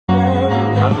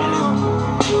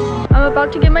I'm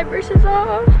about to get my braces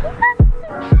off.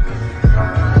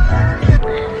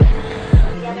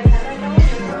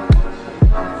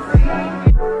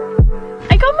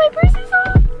 I got my braces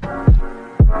off.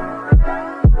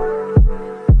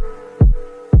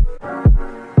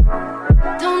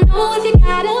 Don't know if you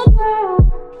gotta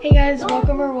go. Hey guys,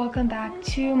 welcome back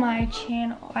to my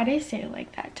channel. Why did I say it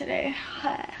like that today?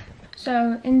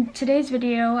 So in today's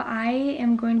video, I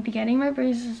am going to be getting my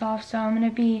braces off. So I'm going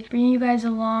to be bringing you guys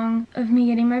along of me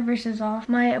getting my braces off.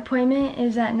 My appointment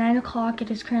is at 9 o'clock. It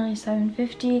is currently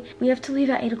 7:50. We have to leave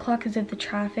at 8 o'clock because of the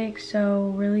traffic.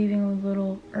 So we're leaving a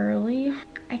little early.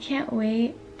 I can't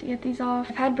wait to get these off.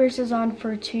 I've had braces on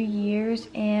for 2 years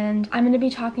and I'm going to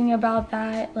be talking about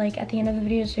that like at the end of the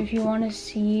video. So if you want to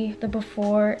see the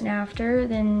before and after,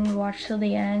 then watch till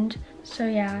the end. So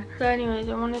yeah. So anyways,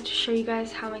 I wanted to show you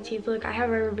guys how my teeth look. I have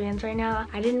rubber bands right now.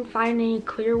 I didn't find any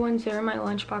clear ones. They're in my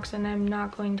lunchbox and I'm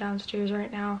not going downstairs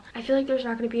right now. I feel like there's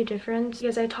not going to be a difference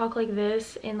because I talk like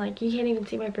this and like you can't even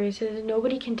see my braces.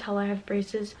 Nobody can tell I have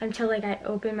braces until like I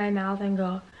open my mouth and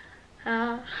go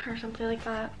or something like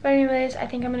that. But anyways, I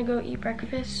think I'm gonna go eat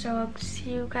breakfast, so I'll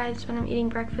see you guys when I'm eating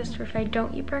breakfast. Or if I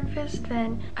don't eat breakfast,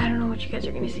 then I don't know what you guys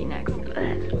are gonna see next.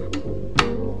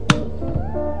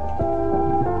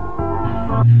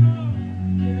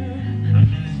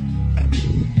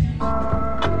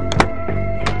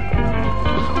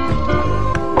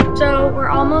 So we're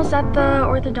almost at the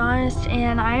orthodontist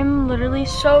and I'm literally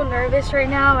so nervous right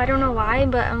now. I don't know why,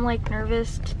 but I'm like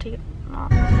nervous to take it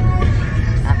off.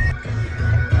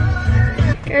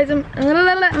 Guys, I'm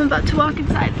about to walk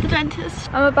inside the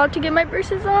dentist. I'm about to get my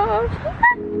braces off.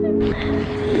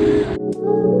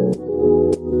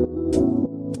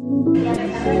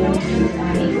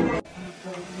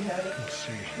 Let's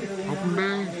see. Open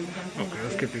band? Okay,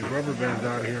 let's get these rubber bands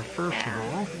out of here first of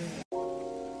all.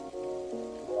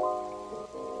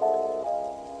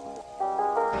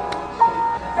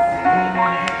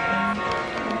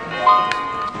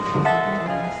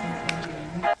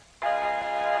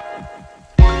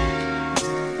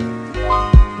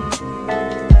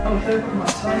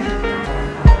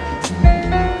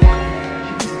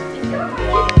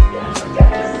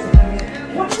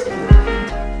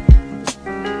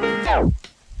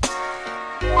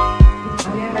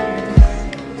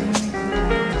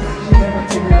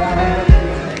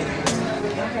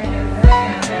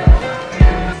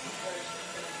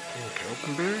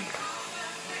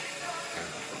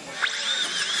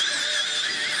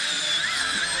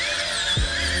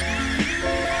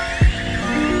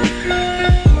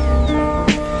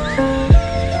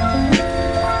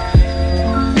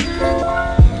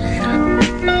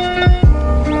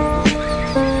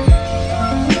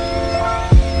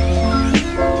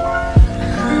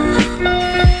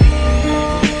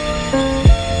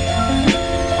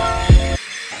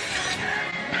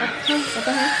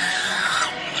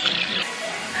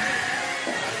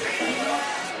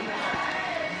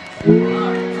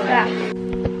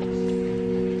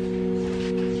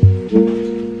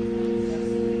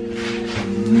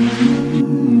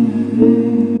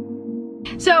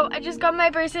 So I just got my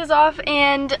braces off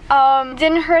and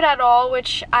didn't hurt at all,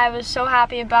 which I was so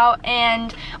happy about.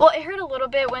 And well, it hurt a little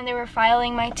bit when they were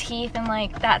filing my teeth and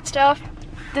like that stuff.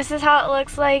 This is how it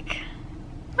looks like.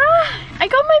 I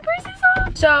got my braces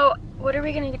off. So what are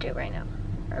we gonna do right now?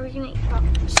 Are we gonna eat?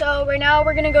 So right now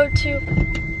we're gonna go to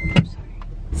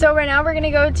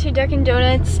Dunkin'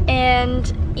 Donuts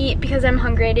and eat because I'm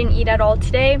hungry. I didn't eat at all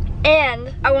today.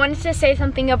 And I wanted to say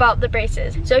something about the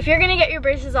braces. So if you're gonna get your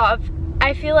braces off,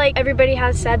 I feel like everybody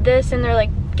has said this and they're like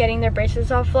getting their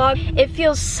braces off vlog. It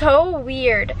feels so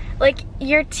weird. Like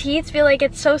your teeth feel like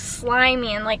it's so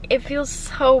slimy and like it feels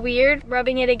so weird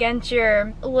rubbing it against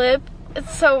your lip.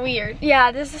 It's so weird.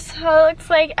 Yeah, this is how it looks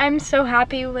like. I'm so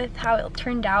happy with how it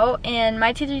turned out. And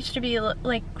my teeth used to be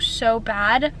like so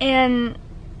bad and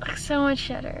like so much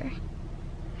better.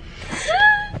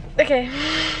 Okay.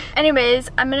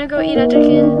 Anyways, I'm gonna go eat at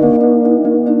Dunkin'.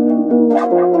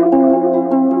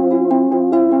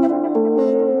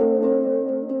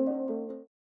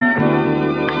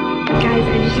 Guys,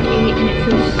 I just ate and it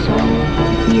feels so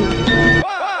weird.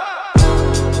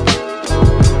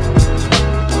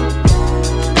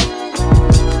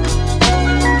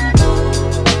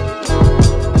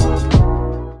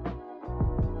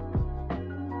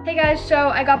 Hey guys, so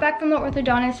I got back from the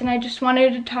orthodontist and I just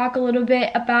wanted to talk a little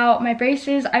bit about my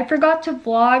braces. I forgot to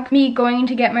vlog me going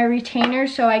to get my retainer,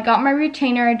 so I got my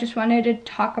retainer. I just wanted to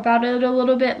talk about it a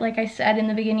little bit. Like I said in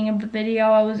the beginning of the video,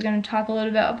 I was going to talk a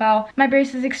little bit about my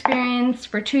braces experience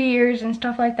for 2 years and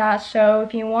stuff like that. So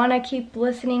if you want to keep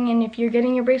listening and if you're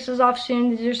getting your braces off soon,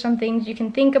 these are some things you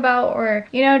can think about or,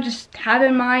 you know, just have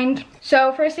in mind.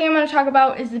 So first thing I'm going to talk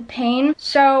about is the pain.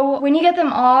 So when you get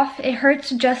them off, it hurts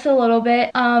just a little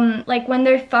bit. Like when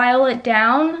they file it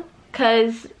down,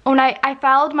 because when I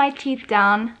filed my teeth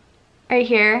down right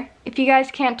here, if you guys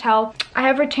can't tell, I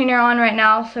have retainer on right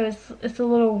now, so it's a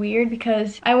little weird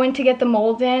because I went to get the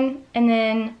mold in and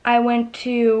then I went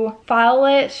to file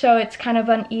it, so it's kind of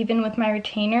uneven with my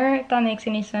retainer. If that makes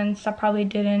any sense, I probably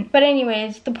didn't. But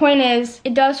anyways, the point is,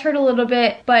 it does hurt a little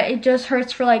bit, but it just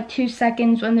hurts for like 2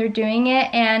 seconds when they're doing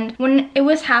it. And when it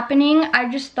was happening, I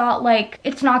just thought like,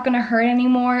 it's not gonna hurt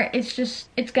anymore.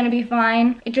 It's gonna be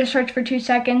fine. It just hurts for 2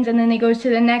 seconds and then it goes to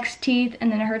the next teeth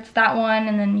and then it hurts that one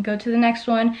and then you go to the next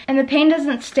one. And the pain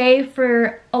doesn't stay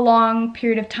for a long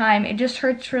period of time. It just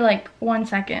hurts for like 1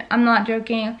 second. I'm not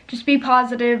joking. Just be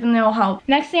positive and it'll help.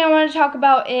 Next thing I want to talk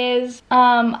about is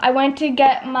I went to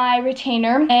get my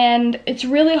retainer and it's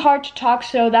really hard to talk,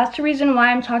 so that's the reason why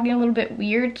I'm talking a little bit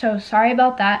weird, so sorry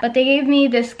about that. But they gave me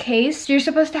this case. You're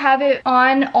supposed to have it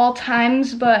on all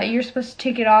times, but you're supposed to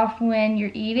take it off when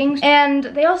you're eating. And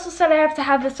they also said I have to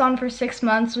have this on for 6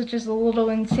 months, which is a little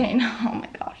insane. Oh my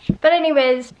gosh. But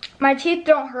anyways, my teeth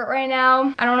don't hurt right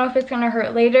now. I don't know if it's gonna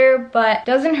hurt later, but it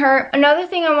doesn't hurt. Another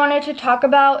thing I wanted to talk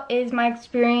about is my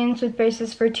experience with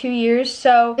braces for 2 years.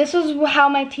 So this was how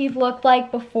my teeth looked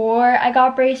like before I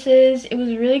got braces. It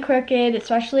was really crooked,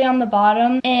 especially on the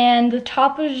bottom, and the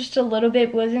top was just a little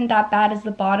bit, wasn't that bad as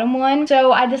the bottom one.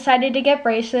 So I decided to get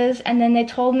braces, and then they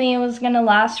told me it was gonna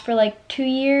last for like 2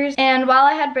 years. And while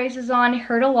I had braces on, it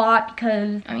hurt a lot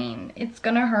because, I mean, it's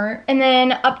gonna hurt. And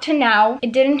then up to now,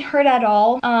 it didn't hurt at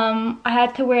all. I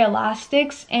had to wear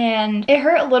elastics and it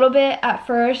hurt a little bit at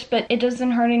first, but it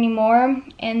doesn't hurt anymore.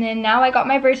 And then now I got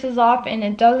my braces off and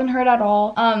it doesn't hurt at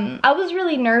all. I was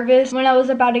really nervous when I was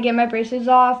about to get my braces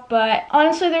off, but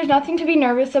honestly there's nothing to be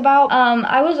nervous about.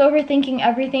 I was overthinking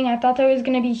everything. I thought there was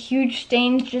gonna be huge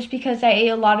stains just because I ate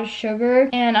a lot of sugar,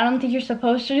 and I don't think you're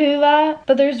supposed to do that,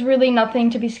 but there's really nothing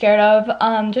to be scared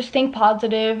of. Just think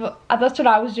positive. That's what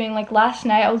I was doing. Like last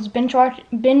night I was binge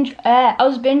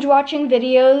watching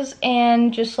videos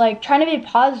and just like trying to be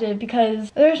positive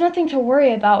because there's nothing to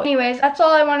worry about. Anyways, that's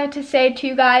all I wanted to say to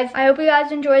you guys. I hope you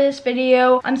guys enjoy this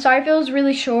video. I'm sorry if it was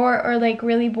really short or like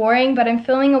really boring, but I'm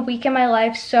filming a week in my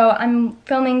life, so I'm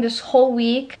filming this whole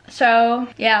week. So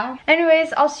yeah.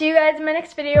 Anyways, I'll see you guys in my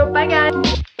next video. Bye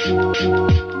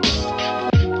guys.